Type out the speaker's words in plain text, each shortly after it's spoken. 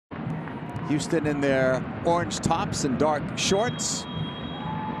Houston in their orange tops and dark shorts.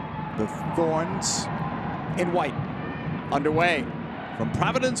 The Thorns in white. Underway from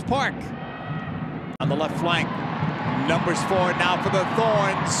Providence Park. On the left flank. Numbers 4 now for the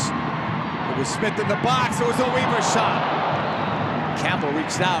Thorns. It was Smith in the box. It was a Weaver shot. Campbell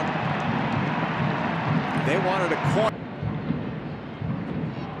reached out. They wanted a corner.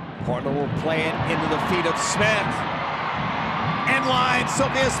 Portland will play it into the feet of Smith. End line,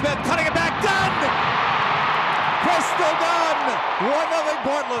 Sophia Smith cutting it back, done! Crystal done! 1-0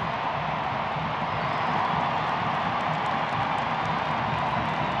 Portland.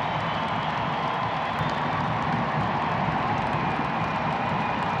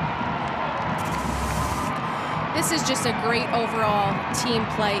 This is just a great overall team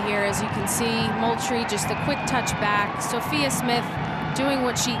play here. As you can see, Moultrie just a quick touch back. Sophia Smith doing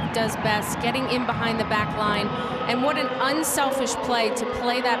what she does best, getting in behind the back line. And what an unselfish play to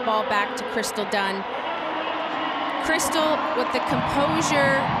play that ball back to Crystal Dunn. Crystal with the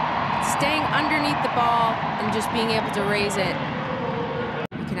composure, staying underneath the ball and just being able to raise it.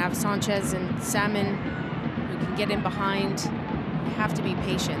 You can have Sanchez and Salmon who can get in behind. You have to be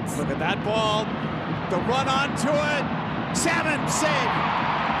patient. Look at that ball. The run onto it. Salmon save.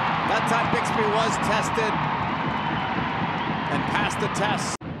 That time Bixby was tested and passed the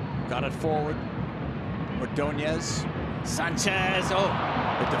test. Got it forward. Ordonez. Sanchez. Oh,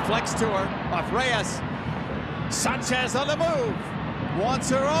 it deflects to her. Off Reyes. Sanchez on the move. Wants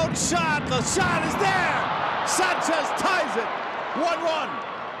her own shot. The shot is there. Sanchez ties it. 1-1.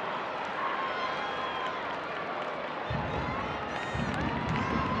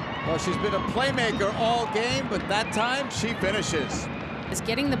 Well, she's been a playmaker all game, but that time she finishes. Is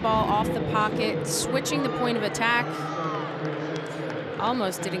getting the ball off the pocket, switching the point of attack.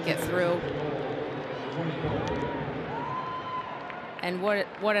 Almost didn't get through. And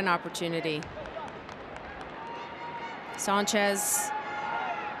what an opportunity. Sanchez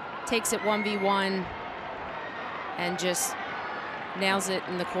takes it 1v1 and just nails it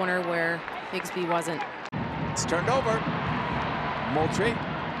in the corner where Bixby wasn't. It's turned over. Moultrie.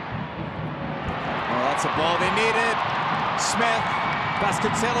 Oh, that's a ball they needed. Smith.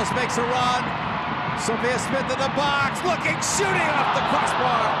 Vasconcelos makes a run. Sophia Smith in the box, looking, shooting off the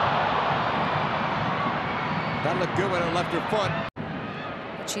crossbar. That looked good when it left her foot.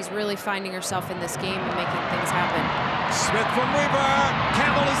 But she's really finding herself in this game and making things happen. Smith from Weaver.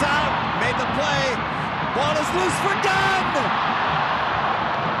 Campbell is out. Made the play. Ball is loose for Dunn.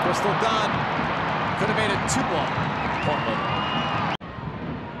 Crystal Dunn could have made it 2-1. Portland.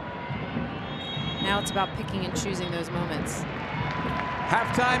 Now it's about picking and choosing those moments.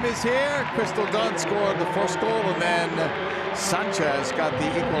 Halftime is here. Crystal Dunn scored the first goal, and then Sanchez got the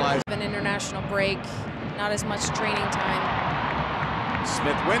equalizer. An international break, not as much training time.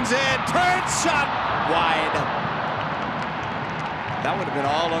 Smith wins it, turns, shot wide. That would have been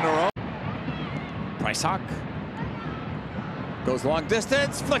all on her own. Price Hawk goes long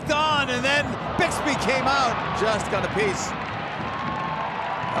distance, flicked on, and then Bixby came out, just got a piece.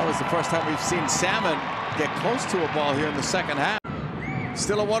 That was the first time we've seen Salmon get close to a ball here in the second half.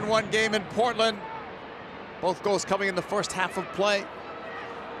 Still a 1-1 game in Portland. Both goals coming in the first half of play.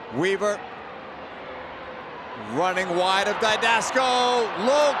 Weaver running wide of Didasco.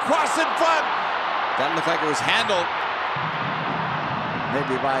 Low cross in front. That looked like it was handled.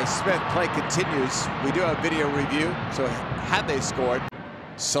 Maybe by Smith. Play continues. We do have video review. So had they scored.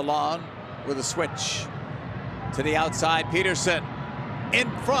 Salon with a switch to the outside. Peterson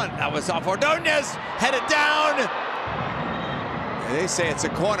in front. That was off Ordonez. Headed down. They say it's a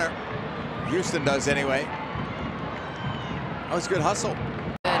corner. Houston does anyway. That was good hustle.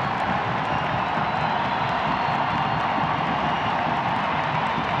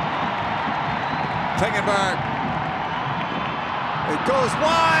 Klingenberg. It goes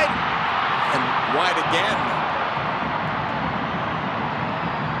wide. And wide again.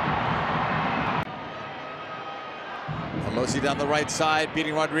 Pelosi down the right side,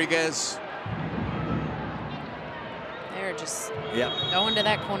 beating Rodriguez. They're just going to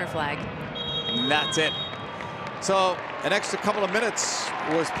that corner flag. And that's it. So an extra couple of minutes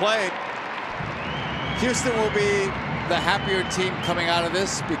was played. Houston will be the happier team coming out of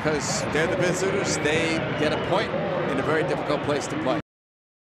this because they're the visitors. They get a point in a very difficult place to play.